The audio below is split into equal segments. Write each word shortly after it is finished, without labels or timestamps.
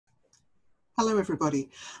Hello, everybody.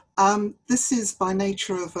 This is by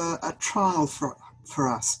nature of a trial for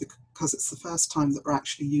us because it's the first time that we're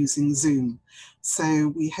actually using Zoom.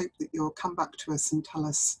 So we hope that you'll come back to us and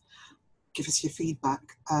give us your feedback,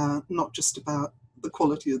 not just about the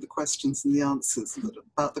quality of the questions and the answers, but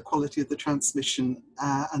about the quality of the transmission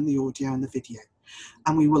and the audio and the video.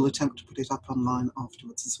 And we will attempt to put it up online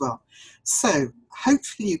afterwards as well. So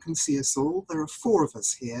hopefully you can see us all. There are 4 of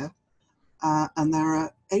us here. And there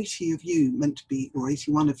are 80 of you meant to be, or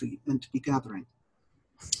 81 of you meant to be gathering.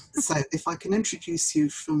 So if I can introduce you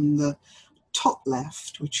from the top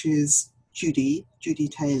left, which is Judy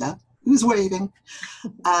Taylor, who's waving,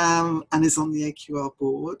 and is on the AQR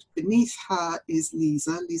board. Beneath her is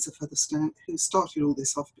Liza Featherstone, who started all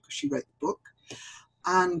this off because she wrote the book.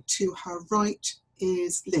 And to her right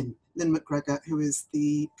is Lyn McGregor, who is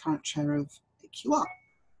the current chair of AQR.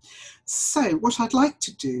 So what I'd like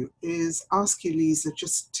to do is ask you, Liza,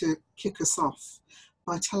 just to kick us off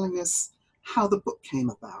by telling us how the book came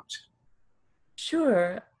about.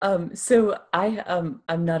 Sure. So I'm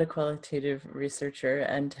not a qualitative researcher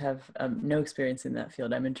and have no experience in that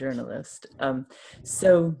field. I'm a journalist. I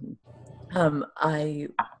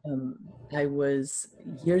was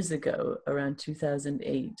years ago, around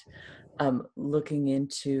 2008, looking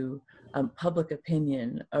into public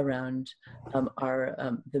opinion around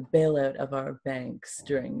the bailout of our banks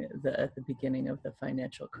at the beginning of the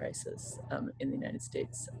financial crisis in the United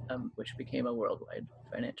States, which became a worldwide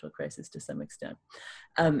financial crisis to some extent.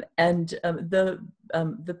 The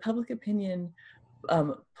public opinion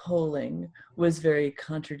polling was very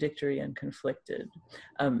contradictory and conflicted.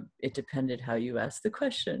 It depended how you asked the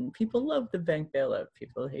question. People loved the bank bailout.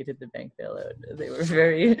 People hated the bank bailout. They were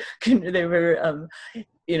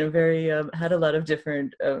had a lot of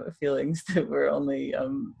different feelings that were only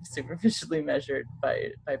superficially measured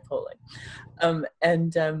by polling.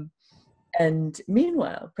 And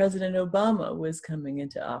meanwhile, President Obama was coming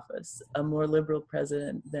into office, a more liberal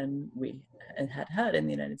president than we had in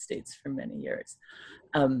the United States for many years.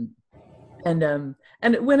 And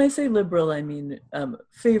when I say liberal, I mean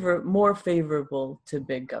more favorable to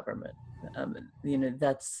big government.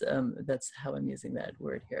 That's how I'm using that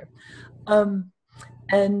word here.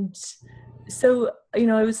 And so,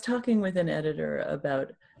 I was talking with an editor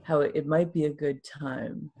about how it might be a good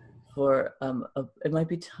time it might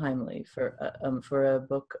be timely for a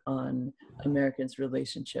book on Americans'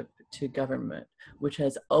 relationship to government, which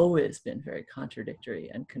has always been very contradictory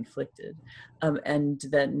and conflicted. And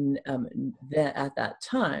then at that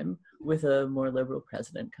time, with a more liberal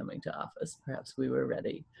president coming to office, perhaps we were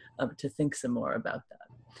ready to think some more about that.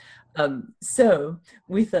 So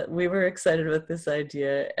we thought we were excited about this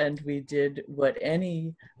idea, and we did what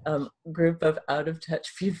any group of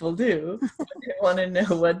out-of-touch people do. They want to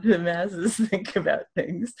know what the masses think about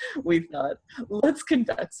things. We thought, let's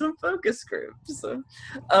conduct some focus groups.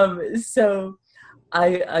 So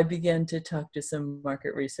I began to talk to some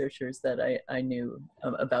market researchers that I knew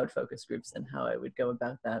about focus groups and how I would go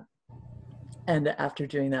about that. And after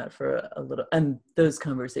doing that for a little, and those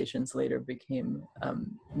conversations later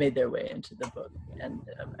made their way into the book, and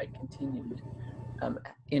I continued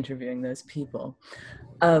interviewing those people.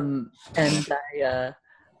 And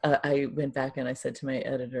I went back and I said to my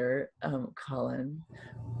editor, Colin,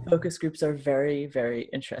 focus groups are very, very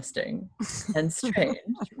interesting and strange.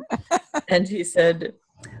 And he said,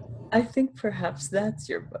 I think perhaps that's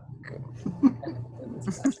your book.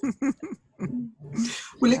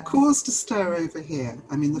 Well, it caused a stir over here.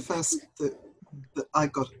 I mean, the first that I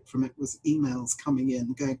got from it was emails coming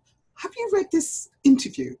in going, have you read this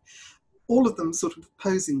interview? All of them sort of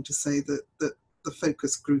posing to say that the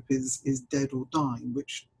focus group is dead or dying,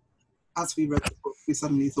 which as we read the book, we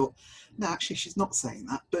suddenly thought, no, actually she's not saying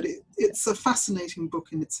that, but it's a fascinating book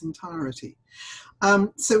in its entirety.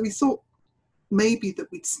 So we thought maybe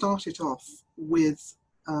that we'd start it off with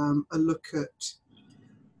a look at,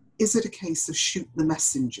 is it a case of shoot the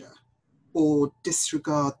messenger or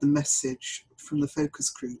disregard the message from the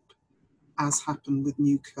focus group, as happened with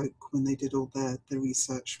New Coke when they did all their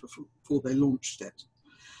research before they launched it?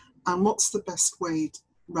 And what's the best way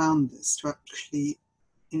around this to actually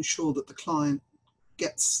ensure that the client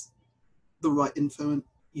gets the right info, and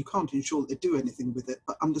you can't ensure that they do anything with it,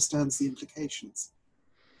 but understands the implications?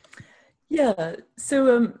 Yeah,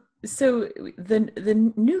 so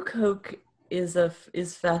the New Coke is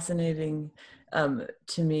fascinating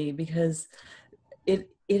to me because it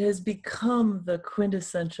it has become the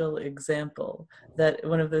quintessential example that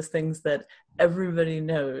one of those things that everybody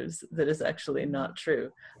knows that is actually not true.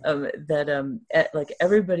 Like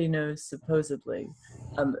everybody knows supposedly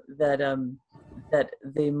that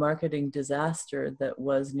the marketing disaster that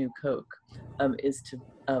was New Coke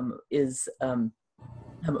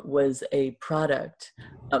was a product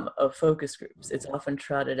of focus groups. It's often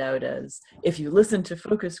trotted out as, if you listen to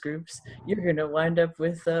focus groups, you're going to wind up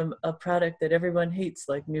with a product that everyone hates,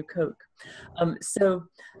 like New Coke. So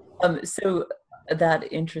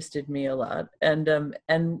that interested me a lot.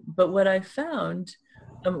 But what I found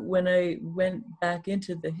when I went back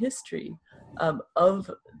into the history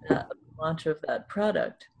of that launch of that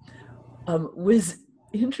product was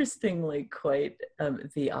interestingly quite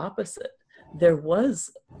the opposite. There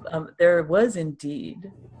was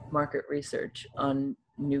indeed market research on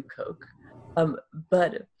New Coke,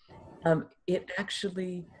 but it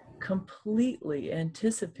actually completely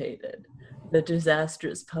anticipated the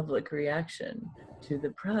disastrous public reaction to the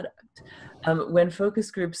product. When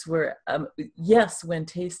focus groups were, yes, when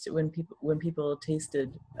people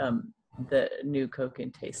tasted the New Coke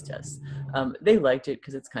in taste tests, they liked it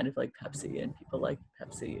because it's kind of like Pepsi, and people like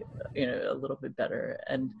Pepsi, a little bit better.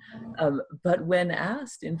 And but when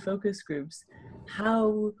asked in focus groups,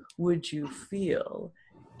 how would you feel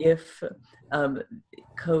if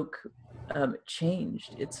Coke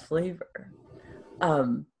changed its flavor?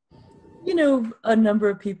 A number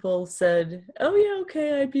of people said, "Oh yeah,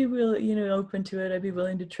 okay, I'd be open to it. I'd be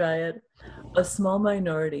willing to try it." A small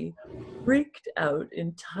minority freaked out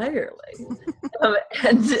entirely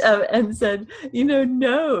and said,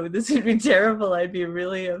 "No, this would be terrible. I'd be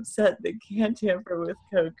really upset. They can't tamper with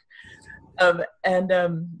Coke." And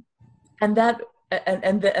then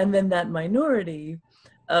that minority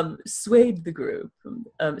swayed the groups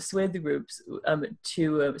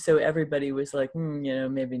to so everybody was like,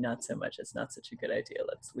 maybe not so much. It's not such a good idea.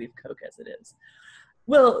 Let's leave Coke as it is.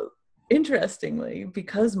 Well, interestingly,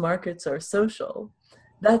 because markets are social,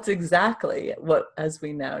 that's exactly what, as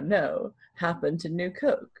we now know, happened to New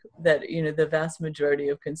Coke. That the vast majority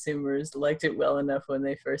of consumers liked it well enough when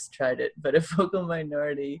they first tried it, but a vocal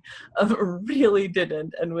minority really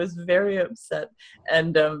didn't and was very upset.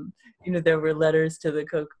 And there were letters to the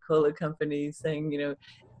Coca-Cola company saying,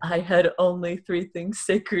 I had only 3 things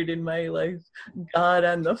sacred in my life: God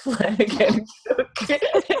and the flag and Coke.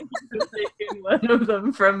 Taken one of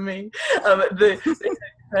them from me. The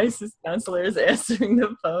crisis counselors answering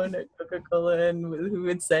the phone at Coca-Cola, and who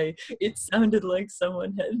would say it sounded like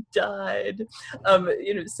someone had died.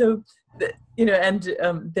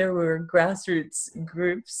 There were grassroots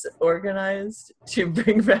groups organized to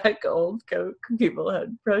bring back old Coke. People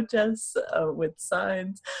had protests with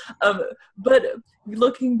signs. But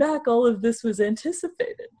looking back, all of this was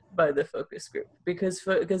anticipated by the focus group, because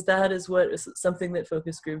that is something that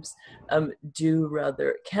focus groups can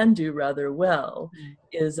do rather well,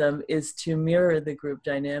 is to mirror the group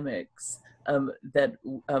dynamics that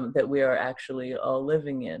we are actually all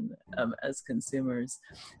living in as consumers.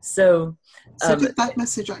 So did that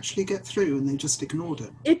message actually get through, and they just ignored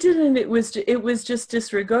it? It didn't. It was just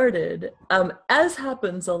disregarded, as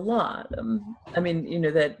happens a lot.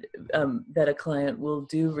 That a client will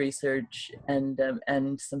do research and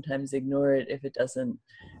sometimes ignore it if it doesn't.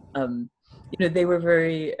 They were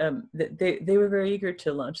very they were very eager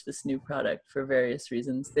to launch this new product for various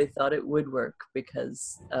reasons. They thought it would work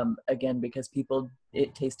because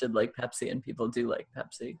it tasted like Pepsi, and people do like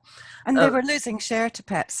Pepsi. And they were losing share to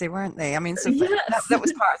Pepsi, weren't they? I mean, so yes. that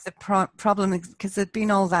was part of the problem, because there'd been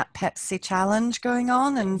all that Pepsi challenge going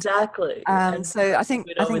on, and exactly. So I think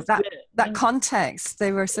that context,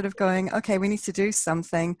 they were sort of going, okay, we need to do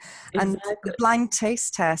something. Exactly. And the blind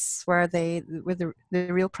taste tests were the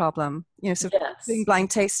real problem. So doing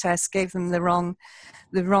blind taste tests gave them the wrong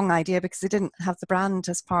idea, because they didn't have the brand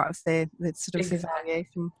as part of the sort of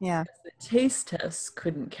evaluation. Yeah, the taste tests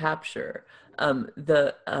couldn't capture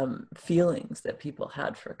the feelings that people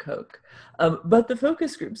had for Coke, but the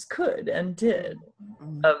focus groups could and did,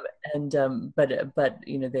 but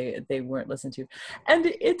they weren't listened to, and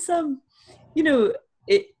it's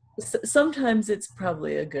sometimes it's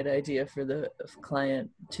probably a good idea for the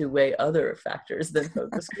client to weigh other factors than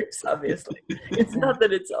focus groups. Obviously, it's not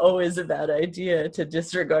that it's always a bad idea to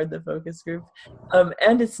disregard the focus group,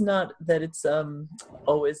 and it's not that it's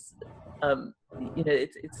always.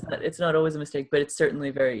 It's not always a mistake, but it's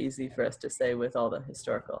certainly very easy for us to say, with all the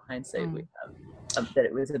historical hindsight we have, that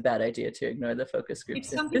it was a bad idea to ignore the focus groups.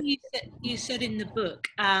 It's something you said in the book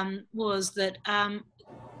was that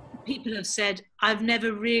people have said, I've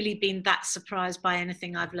never really been that surprised by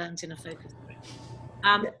anything I've learned in a focus group.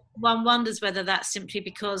 one wonders whether that's simply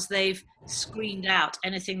because they've screened out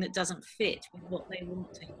anything that doesn't fit with what they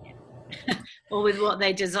want to hear or with what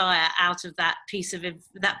they desire out of that piece of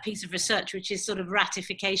research, which is sort of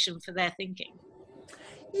ratification for their thinking.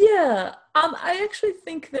 Yeah, I actually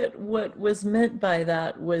think that what was meant by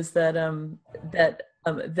that was that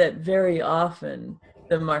that very often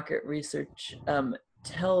the market research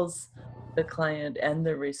tells the client and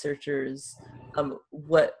the researchers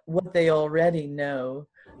what they already know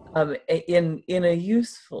in a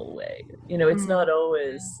useful way. You know, it's not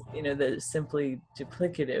always, you know, the simply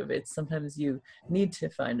duplicative. It's sometimes you need to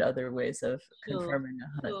find other ways of confirming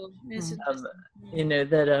a hunch. You know,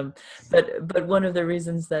 that but one of the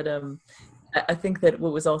reasons that I think that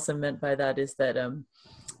what was also meant by that is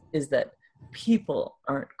that people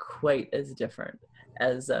aren't quite as different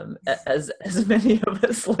as many of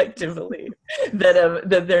us like to believe,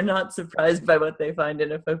 that they're not surprised by what they find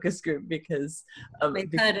in a focus group because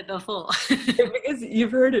they've heard it before. Because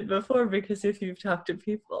you've heard it before, because if you've talked to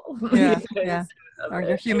people, or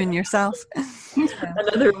you're human yourself.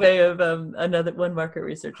 Another way of one market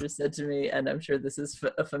researcher said to me, and I'm sure this is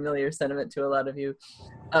a familiar sentiment to a lot of you,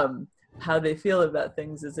 how they feel about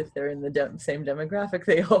things is if they're in the same demographic,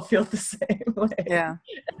 they all feel the same way. Yeah.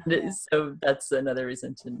 And so that's another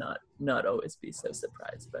reason to not always be so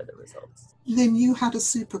surprised by the results. Lyn, you had a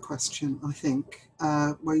super question, I think,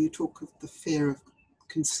 where you talk of the fear of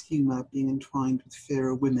consumer being entwined with fear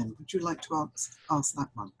of women. Would you like to ask that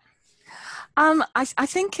one? I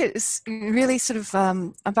think it's really sort of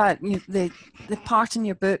about the part in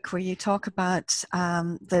your book where you talk about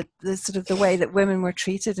the sort of the way that women were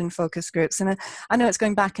treated in focus groups. And I know it's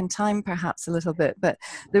going back in time perhaps a little bit, but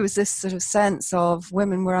there was this sort of sense of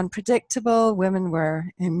women were unpredictable, women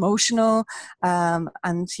were emotional, and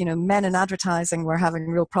men in advertising were having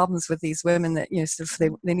real problems with these women that sort of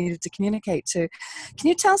they needed to communicate to. Can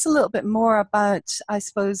you tell us a little bit more about, I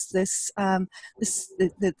suppose, this the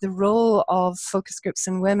role of focus groups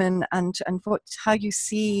and women, and how you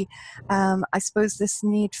see, I suppose, this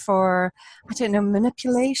need for, I don't know,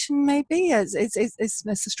 manipulation maybe? It's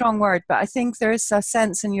a strong word, but I think there is a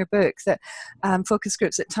sense in your book that focus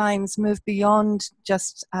groups at times move beyond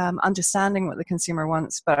just understanding what the consumer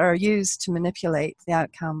wants, but are used to manipulate the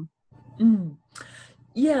outcome.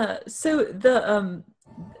 Yeah, so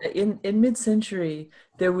in mid-century,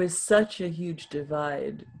 there was such a huge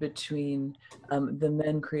divide between the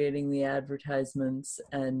men creating the advertisements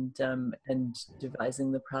and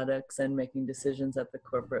devising the products and making decisions at the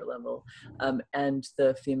corporate level, and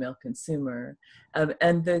the female consumer.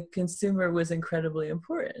 And the consumer was incredibly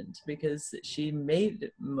important because she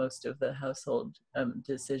made most of the household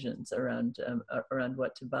decisions around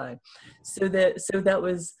what to buy. So that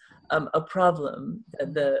was a problem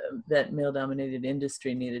that male-dominated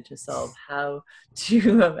industry needed to solve: how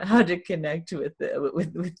to connect with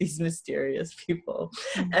these mysterious people,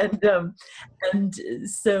 and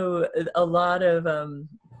so a lot of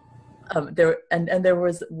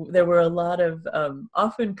there were a lot of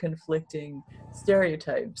often conflicting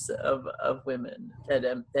stereotypes of women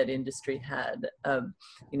that industry had.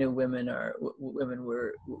 Women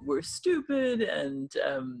were stupid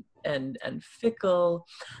and fickle,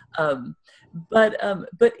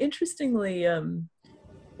 but interestingly,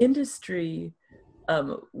 industry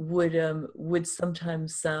would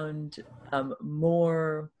sometimes sound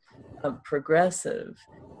more progressive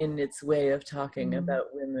in its way of talking about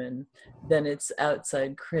women than its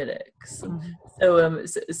outside critics. So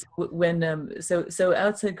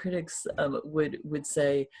outside critics would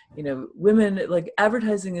say, women, like,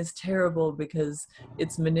 advertising is terrible because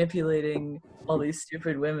it's manipulating all these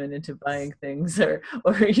stupid women into buying things, or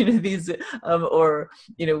these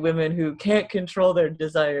women who can't control their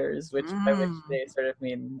desires, which by which they sort of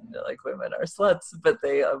mean like women are sluts, but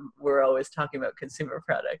they were always talking about consumer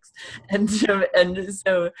products, and so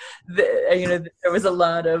there was a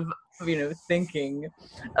lot of thinking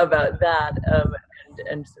about that,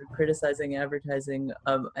 and sort of criticizing advertising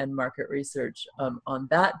and market research on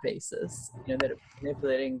that basis, that it was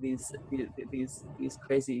manipulating these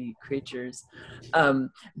crazy creatures,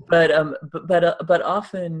 but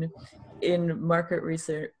often in market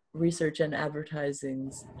research and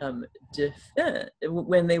advertising's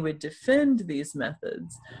when they would defend these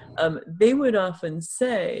methods, they would often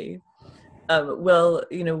say, well,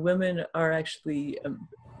 women are actually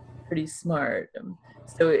pretty smart,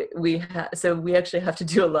 so we actually have to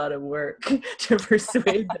do a lot of work to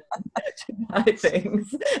persuade them to buy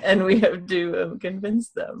things, and we have to convince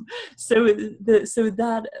them. So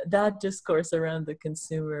that discourse around the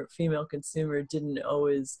female consumer didn't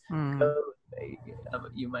always go the way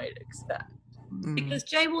you might expect. Because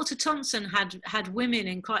J. Walter Thompson had women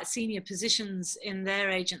in quite senior positions in their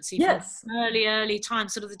agency yes. from early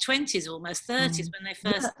times, sort of the 20s, almost 30s, when they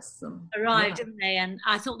first arrived, didn't they? And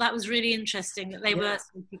I thought that was really interesting that they were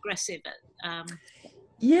so progressive.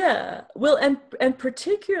 Yeah, well, and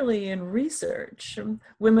particularly in research,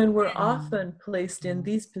 women were often placed in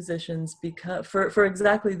these positions because for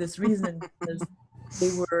exactly this reason, because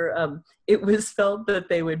they were it was felt that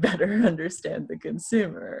they would better understand the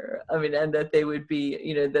consumer. I mean, and that they would be,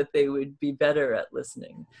 you know, that they would be better at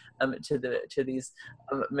listening to these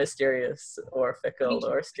mysterious or fickle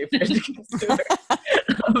or stupid consumers.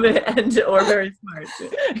 And or very smart,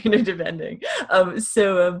 you know, depending.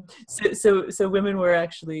 So women were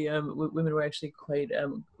actually quite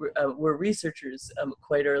were researchers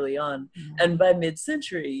quite early on, and by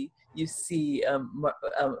mid-century you see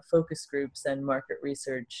focus groups and market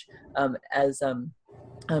research as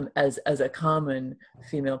a common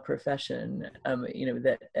female profession, you know,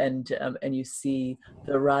 that and you see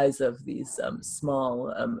the rise of these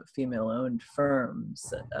small female-owned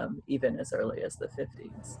firms even as early as the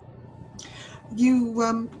 50s.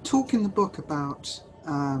 You talk in the book about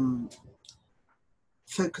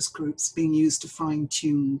focus groups being used to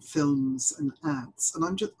fine-tune films and ads, and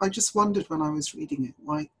I just wondered when I was reading it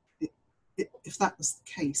why, if that was the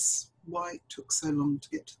case, why it took so long to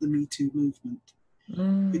get to the Me Too movement.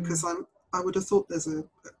 Because I would have thought there's a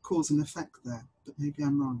cause and effect there, but maybe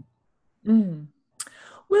I'm wrong.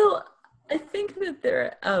 Well, I think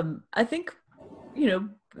that I think, you know,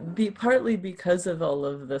 partly because of all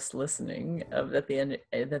of this listening that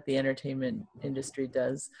the entertainment industry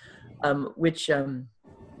does, which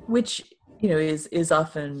you know is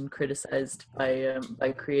often criticized by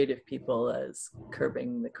creative people as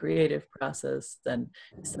curbing the creative process, and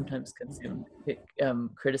sometimes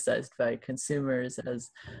criticized by consumers as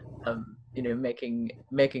you know,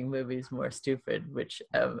 making movies more stupid, which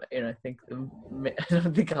you know, I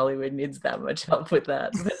don't think Hollywood needs that much help with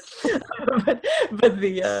that,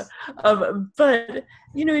 but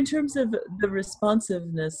you know, in terms of the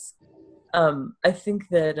responsiveness, I think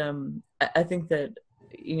that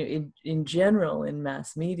you know, in general in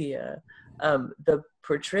mass media, the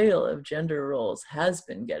portrayal of gender roles has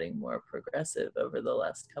been getting more progressive over the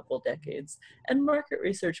last couple decades, and market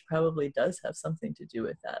research probably does have something to do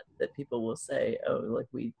with that. That people will say, "Oh, like,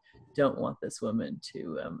 we don't want this woman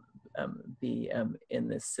to be in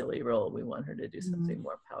this silly role. We want her to do something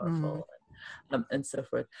more powerful." And so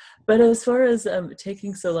forth. But as far as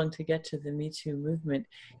taking so long to get to the Me Too movement,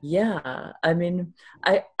 yeah, I mean,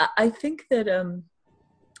 I think that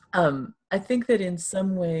in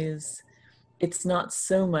some ways, it's not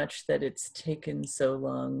so much that it's taken so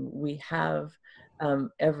long. We have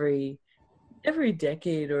every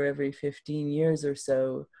decade or every 15 years or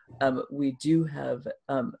so, we do have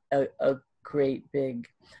a great big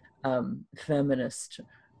feminist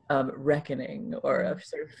reckoning, or a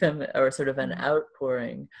sort of an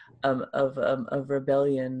outpouring of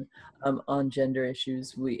rebellion on gender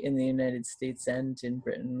issues. We, in the United States and in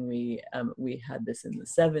Britain, we had this in the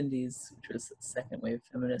 70s, which was the second wave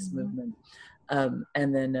feminist movement, and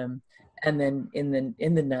then in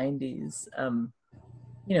the 90s,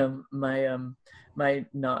 you know, my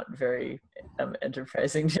not very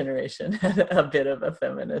enterprising generation had a bit of a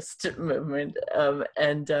feminist movement,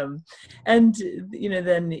 and you know,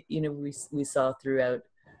 then, you know, we saw throughout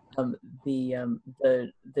the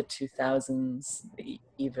 2000s,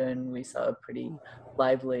 even we saw a pretty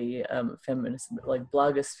lively feminist, like,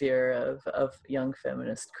 blogosphere of young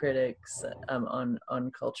feminist critics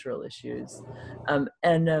on cultural issues,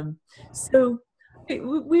 and so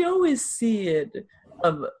we always see it.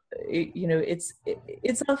 You know, it's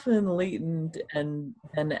often latent, and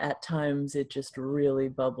then at times it just really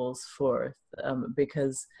bubbles forth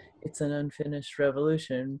because it's an unfinished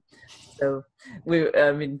revolution. So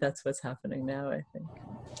I mean, that's what's happening now, I think.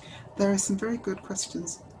 There are some very good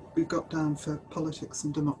questions we've got down for politics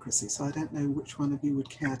and democracy, so I don't know which one of you would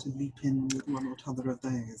care to leap in with one or t'other of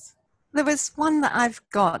those. There was one that I've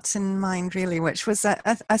got in mind, really, which was,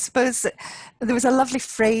 I suppose, there was a lovely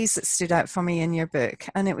phrase that stood out for me in your book,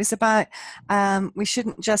 and it was about we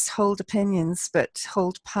shouldn't just hold opinions, but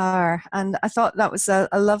hold power. And I thought that was a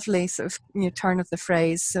lovely sort of, you know, turn of the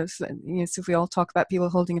phrase. Of, you know, so if we all talk about people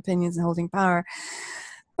holding opinions and holding power.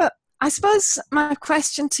 But I suppose my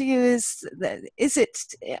question to you is it,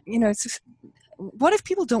 you know, what if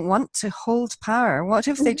people don't want to hold power? What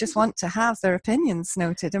if they just want to have their opinions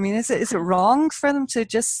noted? I mean, is it wrong for them to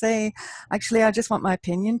just say, actually, I just want my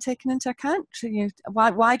opinion taken into account? You know,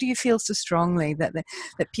 why do you feel so strongly that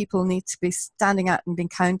people need to be standing out and being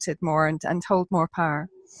counted more and hold more power?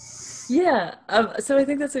 Yeah, so I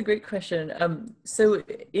think that's a great question. So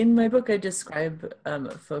in my book, I describe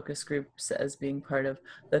focus groups as being part of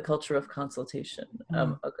the culture of consultation,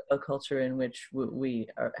 a culture in which we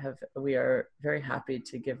are very happy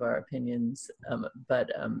to give our opinions,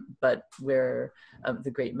 but where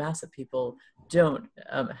the great mass of people don't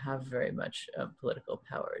have very much political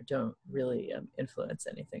power, don't really influence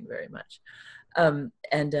anything very much,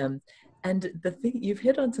 and the thing, you've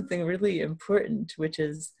hit on something really important, which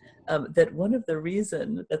is that one of the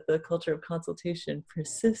reasons that the culture of consultation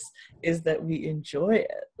persists is that we enjoy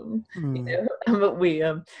it. You know,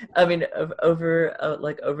 I mean, over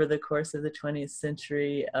over the course of the 20th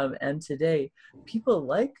century and today, people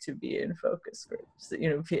like to be in focus groups. You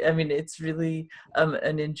know, I mean, it's really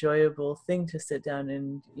an enjoyable thing to sit down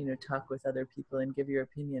and, you know, talk with other people and give your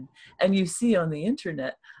opinion. And you see on the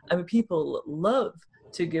internet, I mean, people love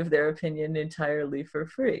to give their opinion entirely for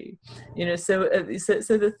free, you know. So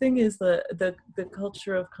the thing is, the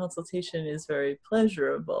culture of consultation is very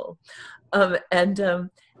pleasurable, and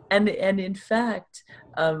in fact,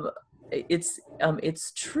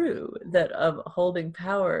 it's true that holding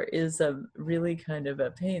power is really kind of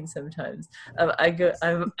a pain sometimes.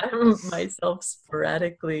 I'm myself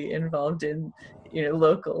sporadically involved in, you know,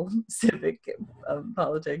 local civic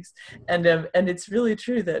politics, and it's really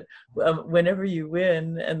true that whenever you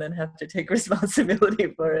win and then have to take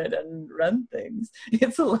responsibility for it and run things,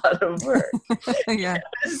 it's a lot of work. Yeah.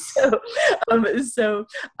 So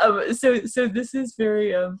this is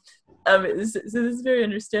very so this is very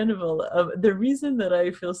understandable. The reason that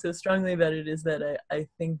I feel so strongly about it is that I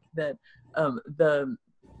think that the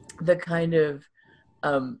kind of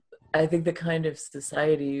I think the kind of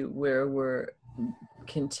society where we're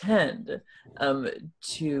content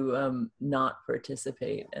to not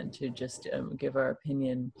participate and to just give our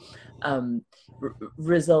opinion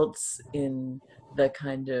results in the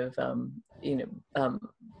kind of you know,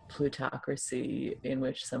 plutocracy in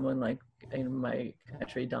which someone like, in my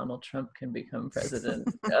country, Donald Trump can become president.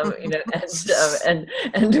 You know,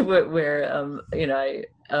 and where you know, I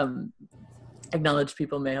acknowledge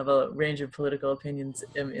people may have a range of political opinions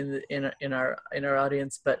in our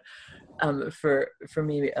audience, but for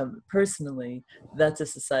me personally, that's a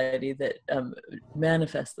society that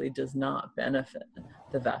manifestly does not benefit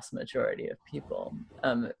the vast majority of people.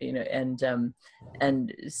 You know,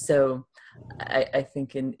 and so I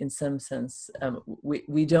think in some sense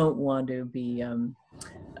we don't want to be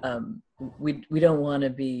we don't want to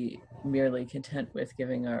be merely content with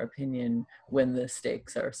giving our opinion when the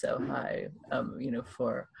stakes are so high, you know,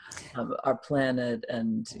 for our planet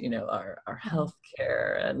and, you know, our health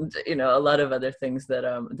care and, you know, a lot of other things that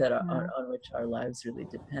are on which our lives really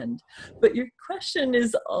depend. But your question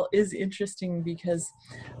is interesting because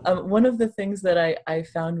one of the things that I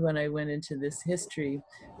found when I went into this history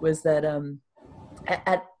was that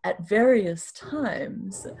at various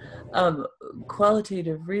times,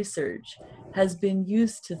 qualitative research has been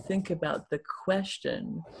used to think about the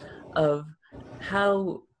question of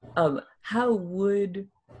how would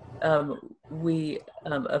we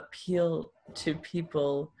appeal to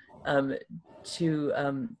people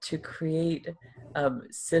to create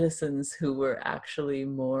citizens who were actually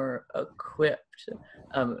more equipped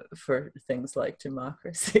for things like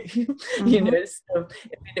democracy. You know, so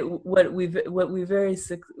I mean, what we very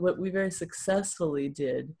successfully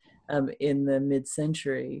did in the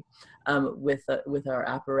mid-century with our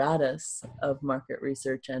apparatus of market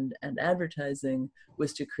research and advertising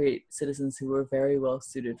was to create citizens who were very well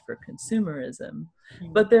suited for consumerism.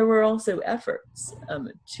 But there were also efforts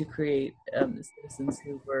to create citizens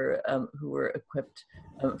who were equipped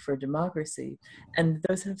for democracy, and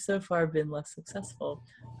those have so far been less successful.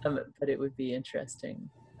 But it would be interesting.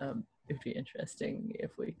 It'd be interesting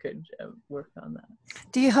if we could work on that.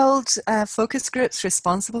 Do you hold focus groups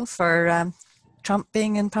responsible for Trump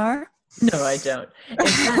being in power? No, I don't.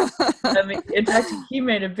 In fact, he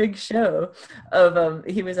made a big show of.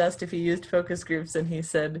 He was asked if he used focus groups, and he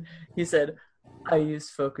said, "I use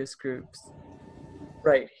focus groups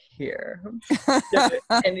right here." So,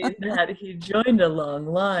 and in that, he joined a long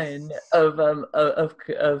line of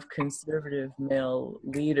conservative male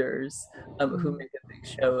leaders who make a big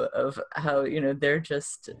show of how, you know, they're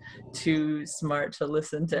just too smart to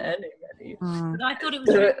listen to anybody. But I thought it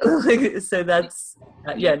was so that's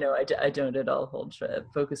yeah, no, I don't at all hold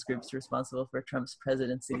focus groups responsible for Trump's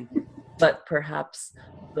presidency, but perhaps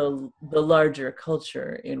the larger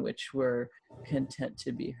culture in which we're content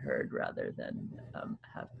to be heard rather than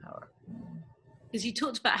have power. because you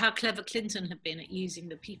talked about how clever Clinton had been at using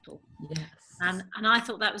the people. Yes. And I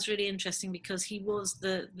thought that was really interesting, because he was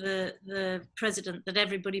the president that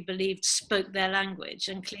everybody believed spoke their language,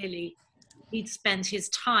 and clearly he'd spent his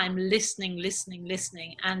time listening,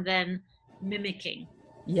 and then mimicking.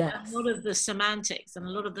 Yes. A lot of the semantics and a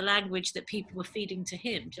lot of the language that people were feeding to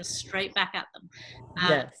him, just straight back at them.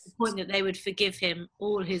 Yes. To the point that they would forgive him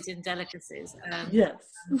all his indelicacies. Yes.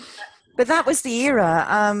 But that was the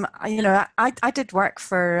era. You know, I did work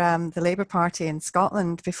for the Labour Party in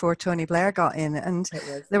Scotland before Tony Blair got in, and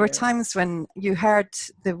there were times when you heard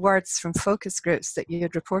the words from focus groups that you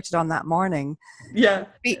had reported on that morning,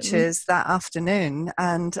 speeches that afternoon,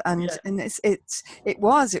 and it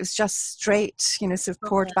was just straight, you know, sort of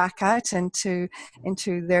poured back out into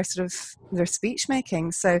their sort of their speech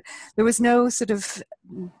making. So there was no sort of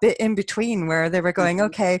bit in between where they were going,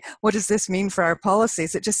 okay, what does this mean for our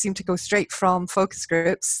policies? It just seemed to go straight from focus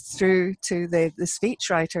groups through to the speech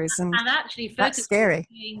writers, and actually that's scary.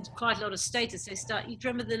 Gained quite a lot of status. You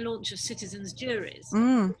remember the launch of citizens' juries?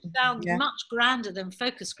 Sounds much grander than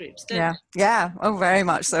focus groups, don't yeah they? Yeah, oh, very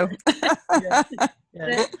much so.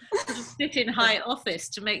 They sort of sit in high office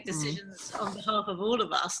to make decisions on behalf of all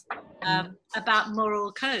of us about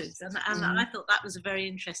moral codes, and I thought that was a very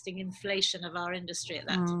interesting inflation of our industry at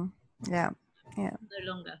that time. No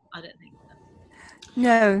longer, I don't think.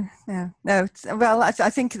 No. Well, I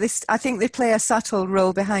think they play a subtle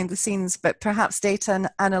role behind the scenes, but perhaps data and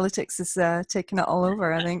analytics is taking it all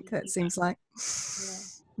over. I think it seems like.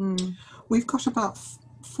 We've got about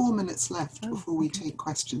 4 minutes left before we take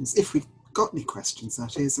questions, if we've got any questions,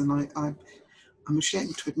 that is. And I'm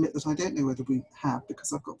ashamed to admit that I don't know whether we have,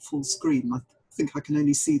 because I've got full screen. I think I can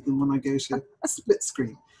only see them when I go to split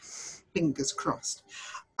screen. Fingers crossed.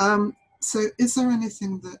 So is there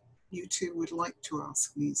anything that you two would like to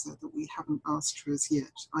ask Liza that we haven't asked her as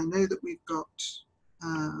yet? I know that we've got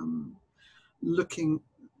looking,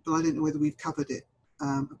 but I don't know whether we've covered it,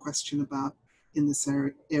 a question about, in this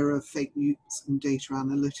era of fake news and data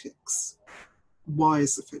analytics, why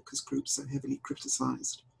is the focus group so heavily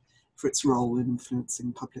criticised for its role in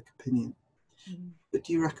influencing public opinion? But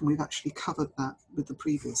do you reckon we've actually covered that with the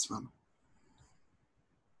previous one?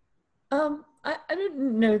 I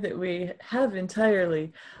don't know that we have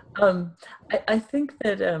entirely. I think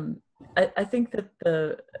that I think that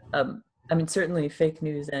I mean, certainly fake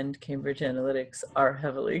news and Cambridge Analytics are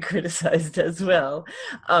heavily criticized as well,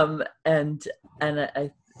 and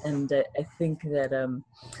I think that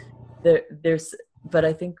there's. But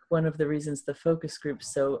I think one of the reasons the focus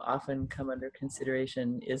groups so often come under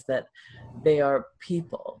consideration is that they are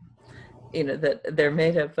people, you know, that they're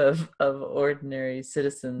made up of ordinary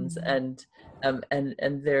citizens, and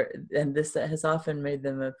this has often made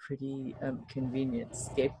them a pretty convenient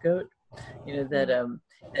scapegoat, you know, that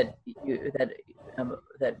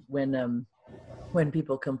when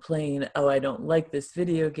people complain, oh, I don't like this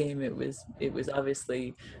video game, it was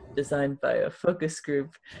obviously designed by a focus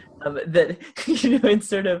group, that, you know,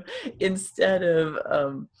 instead of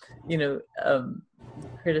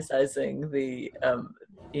criticizing the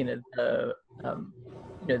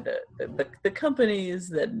the companies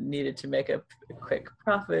that needed to make a quick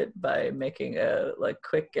profit by making a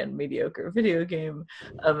quick and mediocre video game,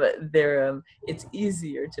 it's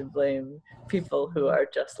easier to blame people who are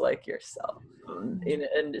just like yourself.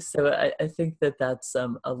 And so I think that that's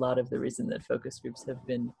a lot of the reason that focus groups have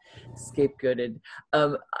been scapegoated.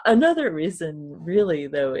 Another reason, really,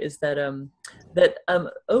 though, is that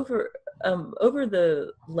over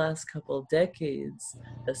the last couple decades,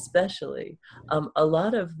 especially, a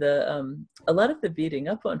lot of the beating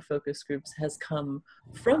up on focus groups has come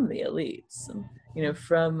from the elites, you know,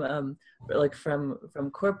 from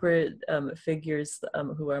corporate figures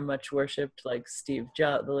who are much worshipped, like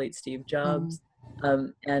the late Steve Jobs,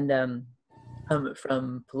 and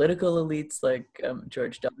from political elites like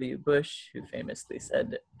George W. Bush, who famously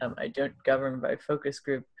said, "I don't govern by focus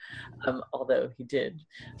group," although he did,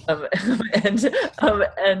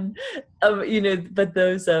 you know, but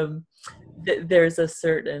those there's a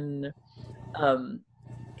certain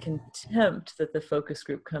contempt that the focus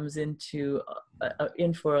group comes in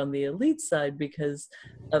for on the elite side, because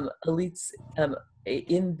elites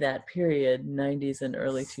in that period, 90s and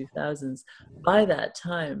early 2000s, by that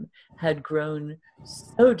time had grown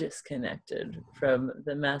so disconnected from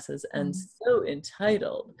the masses and so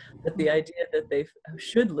entitled that the idea that they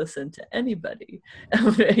should listen to anybody,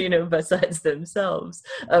 you know, besides themselves,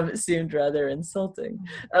 seemed rather insulting.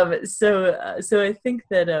 So I think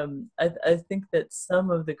that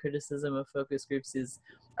some of the criticism of focus groups is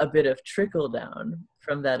a bit of trickle down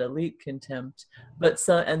from that elite contempt, but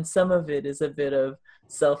some of it is a bit of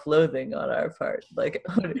self-loathing on our part. Like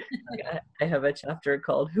I have a chapter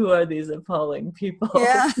called "Who Are These Appalling People?"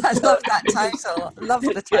 Yeah, I love that title. Love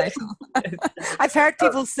the title. I've heard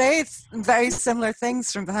people say very similar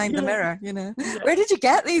things from behind the mirror. You know, where did you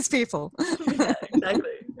get these people? Yeah,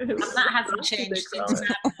 exactly. And that hasn't changed since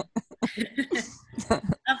now.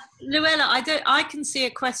 Louella, I can see a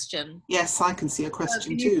question. Yes, I can see a question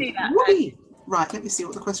can too. you see that? Right, let me see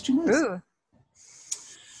what the question is. Ooh.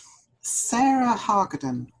 Sarah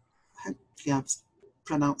Hargaden, hopefully I've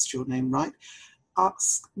pronounced your name right,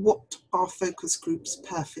 asks, what are focus groups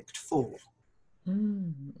perfect for?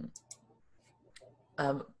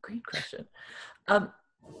 Great question.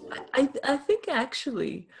 I think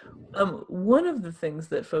actually one of the things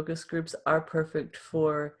that focus groups are perfect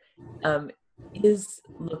for is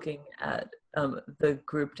looking at the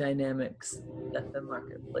group dynamics that the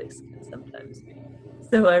marketplace can sometimes be.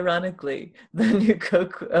 So ironically, the new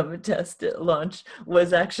Coke test launch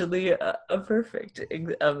was actually a perfect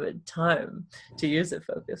time to use a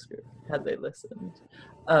focus group had they listened.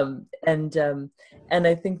 And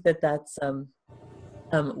I think that that's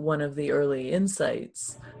one of the early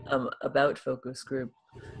insights about focus group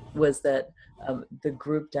was that the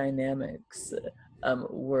group dynamics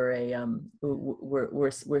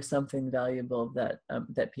were something valuable that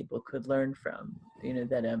that people could learn from. You know,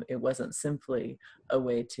 that it wasn't simply a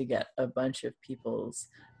way to get a bunch of people's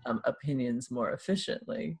opinions more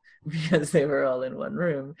efficiently because they were all in one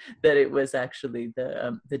room, that it was actually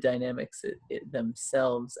the dynamics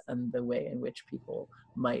themselves and the way in which people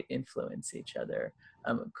might influence each other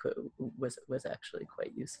was actually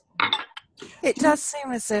quite useful. It does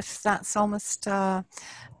seem as if that's almost a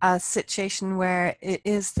situation where it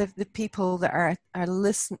is the people that are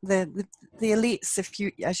the elites, if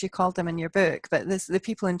you, as you called them in your book, but the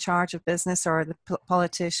people in charge of business or the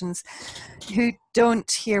politicians who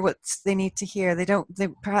don't hear what they need to hear. They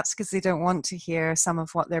perhaps because they don't want to hear some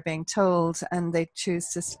of what they're being told, and they choose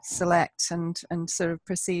to select and sort of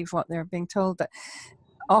perceive what they're being told. But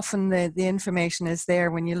often the information is there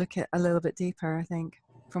when you look at a little bit deeper, I think,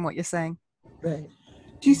 from what you're saying. Right.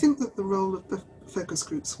 Do you think that the role of the focus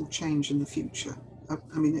groups will change in the future?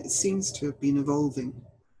 I mean, it seems to have been evolving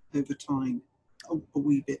over time, a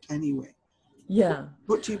wee bit anyway. Yeah.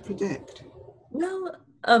 What do you predict? Well,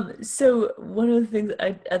 so one of the things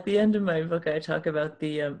at the end of my book, I talk about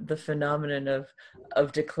the phenomenon of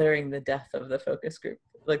declaring the death of the focus group.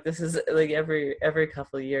 Like this is like every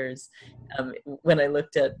couple of years, when I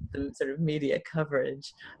looked at the sort of media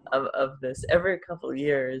coverage of this, every couple of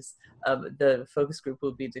years, the focus group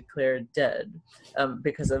will be declared dead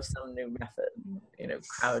because of some new method, you know,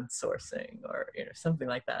 crowdsourcing or something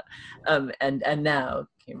like that, and now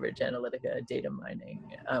Cambridge Analytica, data mining,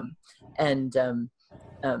 10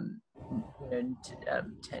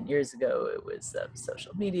 years ago it was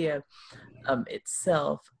social media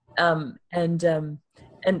itself, and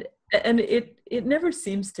it never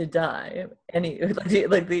seems to die.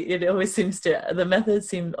 It always seems to, the method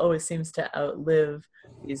always seems to outlive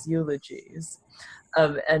these eulogies,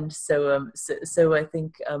 and so I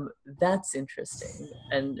think that's interesting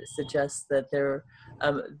and suggests that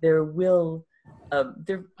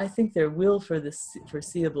I think there will for the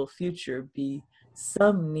foreseeable future be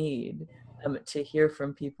some need to hear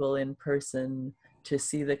from people in person, to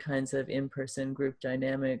see the kinds of in-person group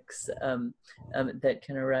dynamics that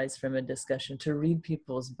can arise from a discussion, to read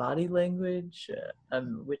people's body language,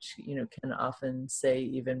 which can often say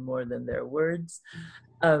even more than their words,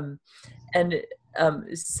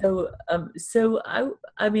 so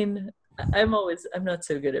I mean, I'm not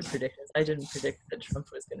so good at predictions. I didn't predict that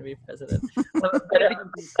Trump was going to be president,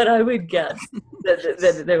 but I would guess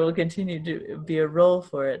that there will continue to be a role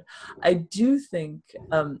for it. I do think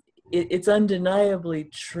it's undeniably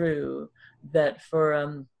true that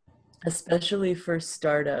for especially for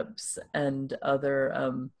startups and other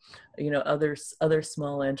other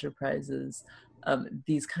small enterprises,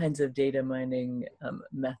 these kinds of data mining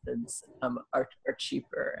methods are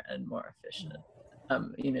cheaper and more efficient.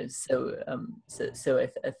 So I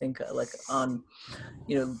think like on,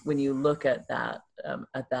 when you look at that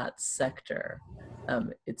sector,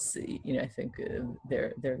 it's, I think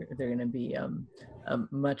they're going to be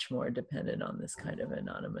much more dependent on this kind of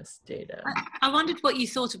anonymous data. I wondered what you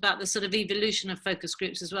thought about the sort of evolution of focus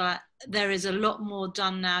groups as well. There is a lot more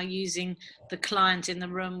done now using the client in the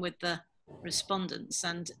room with the respondents,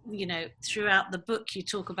 and throughout the book you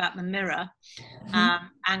talk about the mirror,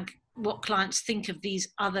 and what clients think of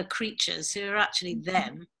these other creatures who are actually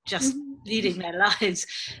them just leading their lives.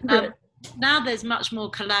 now there's much more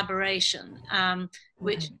collaboration,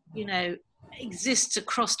 which, you know, exists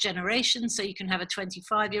across generations. So you can have a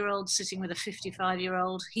 25-year-old sitting with a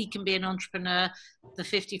 55-year-old. He can be an entrepreneur. The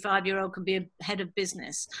 55-year-old can be a head of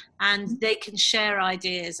business, and they can share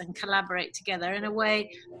ideas and collaborate together in a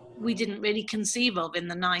way we didn't really conceive of in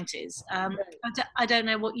the 90s. I don't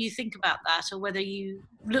know what you think about that, or whether you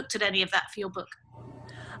looked at any of that for your book.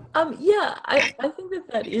 Yeah, I think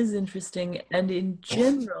that is interesting, and in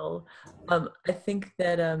general, I think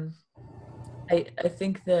that I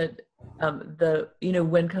think that you know,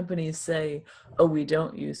 when companies say, "Oh, we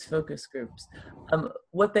don't use focus groups,"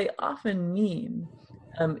 what they often mean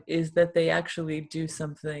is that they actually do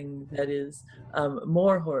something that is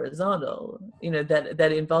more horizontal. You know,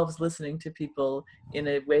 that involves listening to people in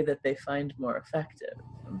a way that they find more effective.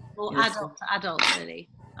 Or adult to adult, really,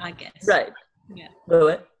 I guess. Right. Yeah.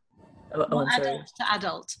 What? More adult to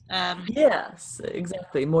adult. Yes,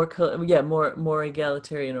 exactly. More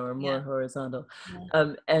egalitarian or more horizontal.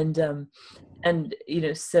 Yeah. And you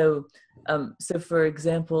know, so for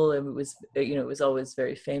example, it was, you know, it was always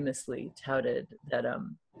very famously touted that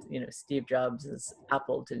you know, Steve Jobs'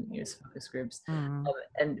 Apple didn't use focus groups.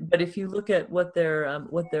 But if you look at what their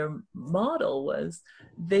model was,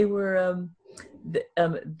 they were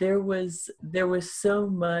there was so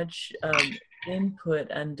much input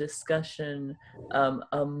and discussion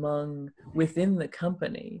within the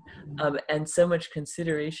company, and so much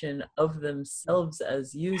consideration of themselves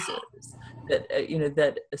as users, that you know,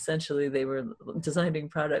 that essentially they were designing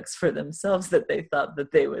products for themselves that they thought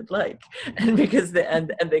that they would like, and because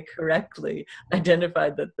they correctly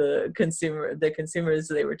identified that the consumers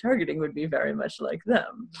they were targeting would be very much like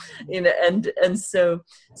them, you know, and so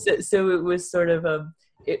it was sort of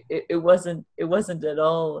it wasn't at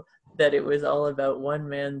all that it was all about one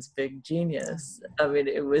man's big genius. I mean,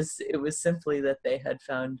 it was simply that they had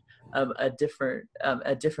found a different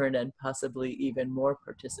and possibly even more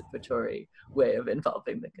participatory way of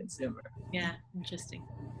involving the consumer. Yeah, interesting.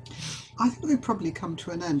 I think we've probably come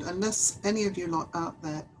to an end, unless any of you lot out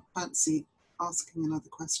there fancy asking another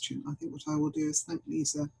question. I think what I will do is thank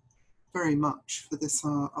Liza very much for this,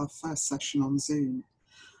 our first session on Zoom.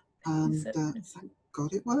 And thank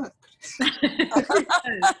God it worked.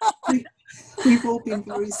 We've all been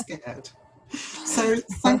very scared. So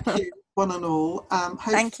thank you, one and all.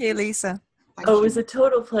 Thank you, Liza. It was a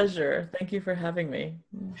total pleasure. Thank you for having me.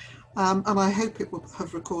 And I hope it will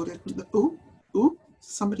have recorded.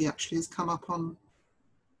 Somebody actually has come up on.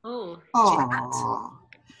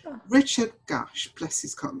 Richard Gash, bless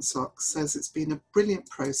his cotton socks, says it's been a brilliant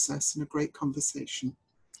process and a great conversation.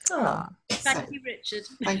 Thank you, Richard.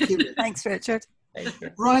 Thank you. Thanks, Richard. Thank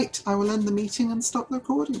you. Right, I will end the meeting and stop the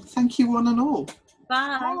recording. Thank you, one and all.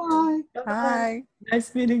 Bye. Bye. Bye.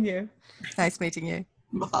 Nice meeting you. Nice meeting you.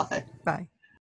 Bye. Bye.